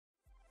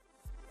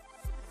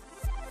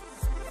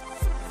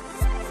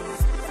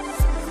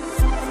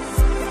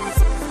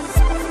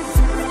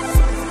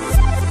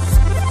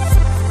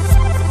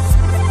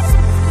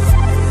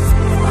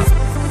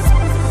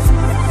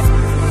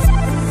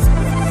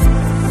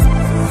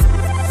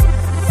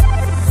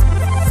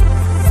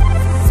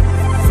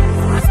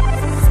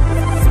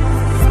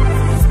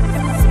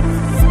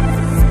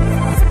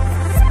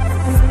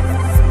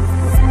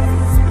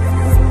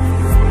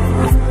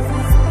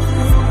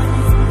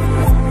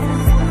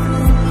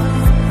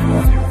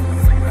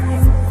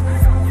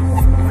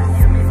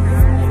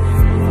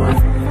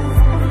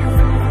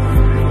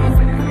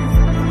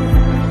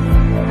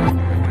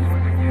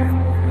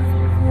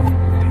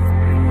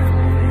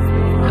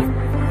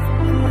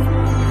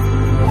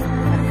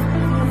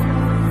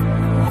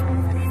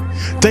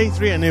Day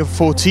 3 at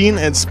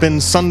Neo14. It's been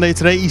Sunday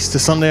today, Easter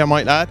Sunday I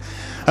might add.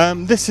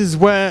 This is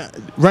where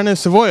Renault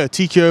Savoia,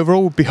 TQ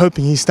overall, will be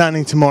hoping he's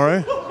standing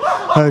tomorrow.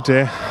 Oh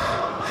dear.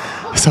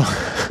 So,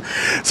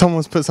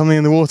 someone's put something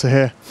in the water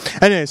here.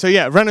 Anyway, so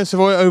yeah, Renault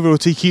Savoia overall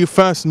TQ,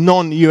 first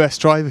non-US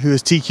driver who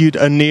has TQ'd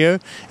a Neo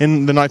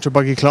in the Nitro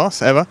Buggy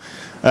class ever.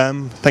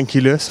 Thank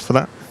you, Lewis, for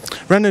that.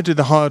 Renault did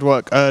the hard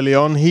work early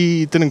on.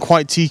 He didn't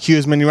quite TQ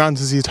as many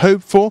rounds as he'd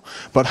hoped for,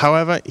 but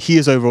however, he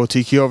is overall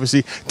TQ,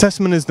 obviously.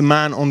 Testament is the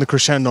man on the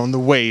crescendo, on the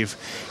wave.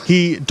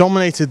 He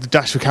dominated the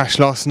Dash for Cash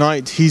last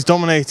night. He's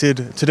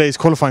dominated today's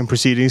qualifying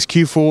proceedings,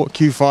 Q4,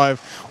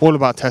 Q5, all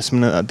about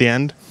Testament at the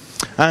end.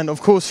 And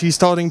of course, he's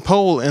starting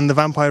pole in the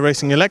Vampire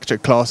Racing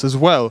Electric class as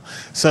well.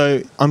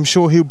 So I'm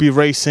sure he'll be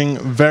racing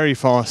very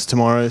fast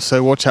tomorrow.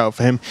 So watch out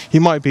for him. He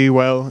might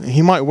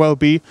well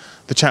be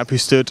the chap who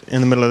stood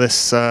in the middle of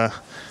this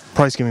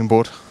prize giving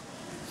board.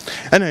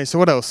 Anyway, so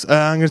what else?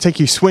 I'm going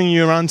to swing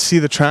you around to see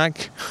the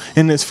track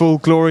in its full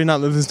glory. Now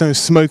that there's no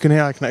smoke in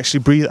here, I can actually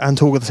breathe and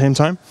talk at the same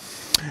time.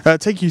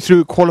 Take you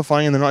through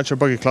qualifying in the Nitro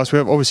Buggy class. We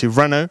have obviously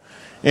Renault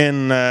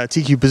in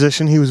TQ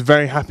position. He was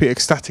very happy,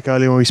 ecstatic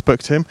earlier when we spoke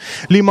to him.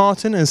 Lee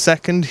Martin in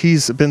second.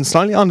 He's been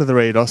slightly under the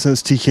radar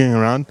since TQing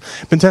around.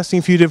 Been testing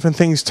a few different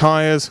things,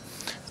 tyres,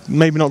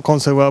 maybe not gone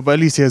so well, but at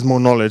least he has more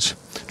knowledge.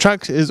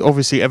 Track is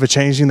obviously ever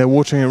changing. They're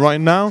watering it right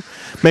now,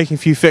 making a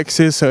few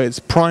fixes, so it's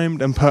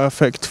primed and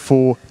perfect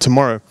for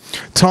tomorrow.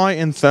 Ty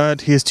in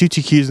third. He has 2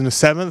 TQs in the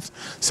seventh.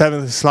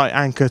 Seventh is a slight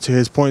anchor to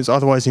his points,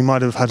 otherwise he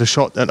might have had a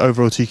shot at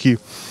overall TQ.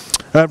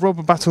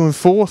 Robert Battle in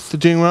fourth,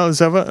 doing well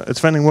as ever, a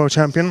defending world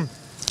champion.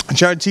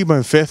 Jared Tebow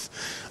in fifth.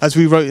 As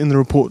we wrote in the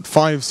report,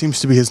 5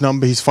 seems to be his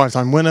number. He's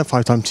 5-time winner,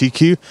 5-time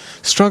TQ.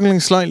 Struggling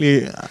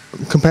slightly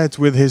compared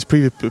with his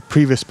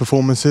previous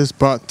performances,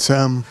 but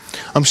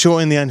I'm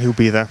sure in the end he'll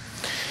be there.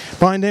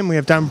 Behind him we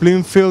have Dan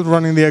Bloomfield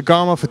running the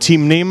Agama for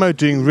Team Nemo,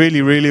 doing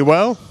really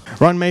well.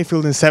 Ryan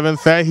Mayfield in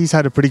 7th there. He's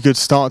had a pretty good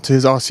start to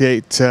his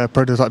RC8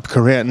 prototype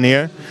career at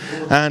Neo.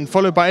 And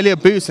followed by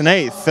Elliot Boots in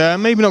 8th.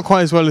 Maybe not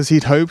quite as well as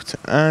he'd hoped.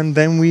 And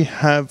then we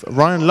have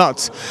Ryan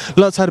Lutz.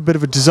 Lutz had a bit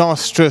of a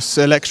disastrous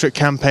electric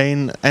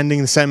campaign, ending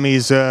the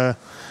semis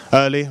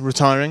early,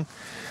 retiring.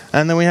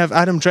 And then we have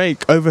Adam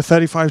Drake, over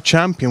 35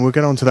 champion. We'll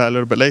get onto that a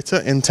little bit later,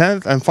 in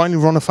 10th. And finally,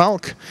 Ronna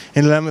Falk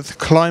in 11th,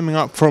 climbing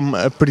up from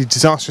a pretty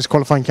disastrous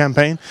qualifying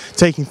campaign,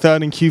 taking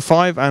 3rd in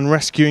Q5 and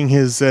rescuing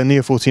his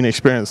Neo14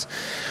 experience.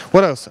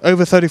 What else?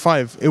 Over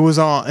 35. It was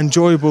our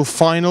enjoyable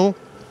final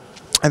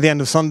at the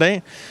end of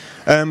Sunday.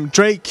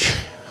 Drake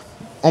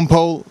on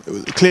pole,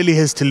 clearly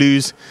his to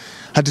lose.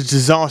 Had a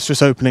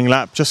disastrous opening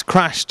lap, just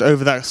crashed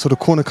over that sort of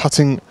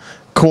corner-cutting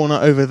corner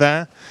over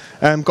there.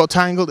 Got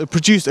tangled. It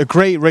produced a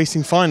great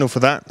racing final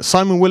for that.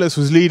 Simon Willis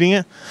was leading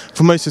it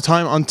for most of the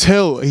time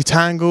until he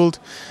tangled.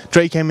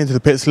 Drake came into the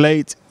pits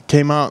late,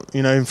 came out,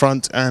 in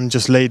front and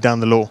just laid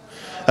down the law.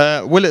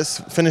 Willis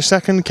finished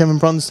second, Kevin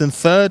Brunsden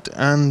third,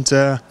 and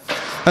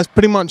that's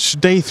pretty much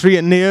day 3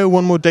 at Neo.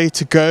 One more day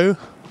to go.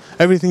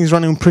 Everything's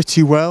running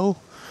pretty well.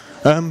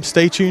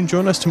 Stay tuned,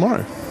 join us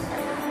tomorrow.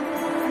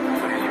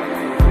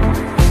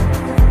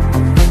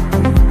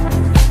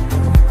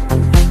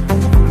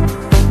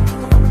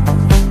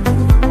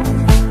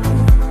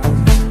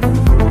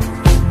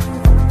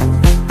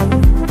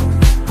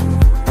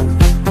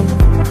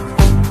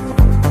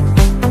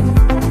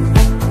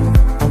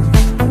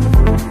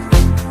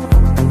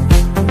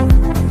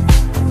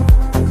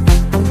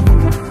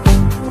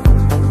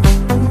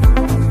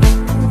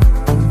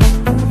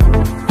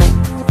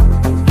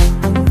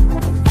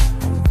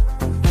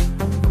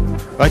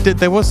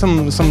 There was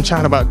some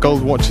chat about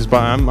gold watches,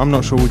 but I'm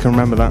not sure we can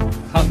remember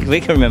that. We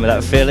can remember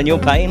that, Phil, and you're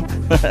paying.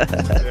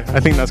 I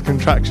think that's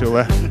contractual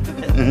there.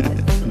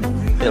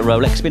 Little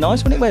Rolex would be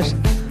nice, wouldn't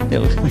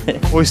it,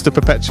 Wes? Oyster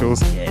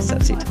Perpetuals. Yes,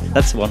 that's it.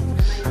 That's the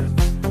one.